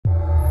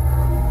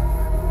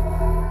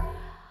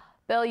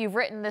Bill, you've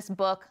written this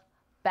book,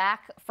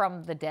 Back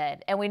from the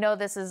Dead, and we know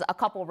this is a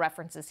couple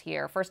references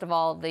here. First of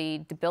all, the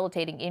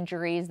debilitating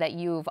injuries that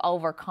you've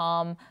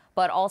overcome,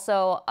 but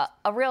also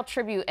a real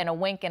tribute and a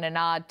wink and a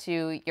nod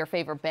to your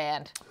favorite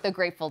band, the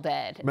Grateful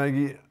Dead.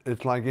 Maggie,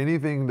 it's like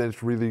anything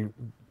that's really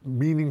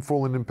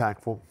meaningful and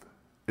impactful,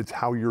 it's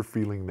how you're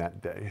feeling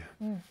that day.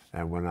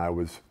 And when I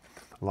was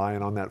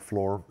lying on that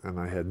floor and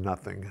I had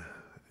nothing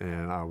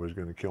and I was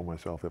going to kill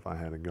myself if I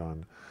had a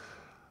gun,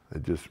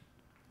 it just,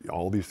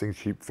 all these things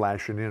keep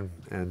flashing in.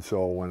 And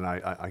so when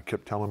I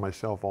kept telling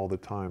myself all the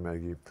time,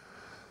 Maggie,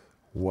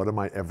 what am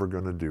I ever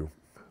going to do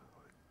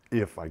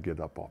if I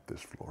get up off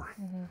this floor?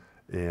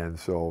 And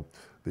so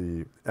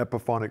the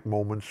epiphanic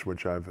moments,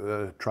 which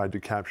I've tried to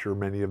capture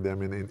many of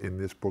them in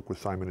this book with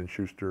Simon &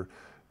 Schuster,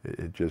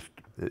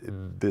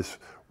 this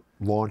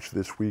launch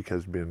this week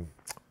has been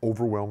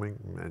overwhelming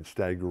and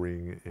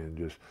staggering and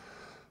just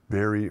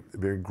very,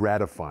 very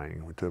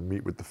gratifying to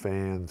meet with the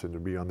fans and to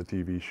be on the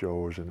TV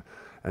shows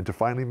and to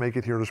finally make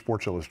it here to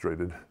Sports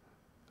Illustrated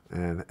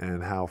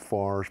and how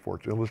far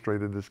Sports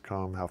Illustrated has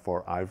come, how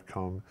far I've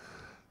come.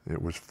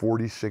 It was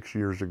 46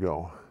 years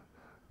ago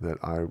that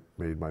I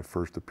made my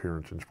first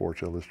appearance in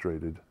Sports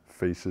Illustrated,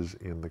 Faces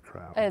in the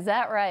Crowd. Is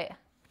that right?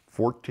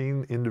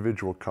 14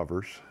 individual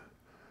covers,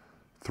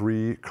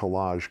 3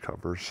 collage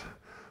covers,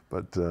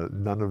 but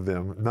none of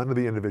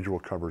the individual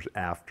covers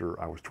after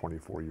I was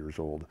 24 years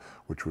old,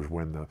 which was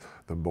when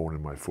the bone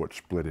in my foot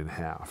split in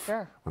half.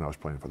 Sure. When I was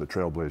playing for the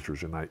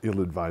Trailblazers and I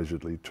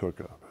ill-advisedly took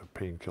a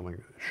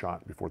pain-killing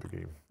shot before the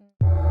game.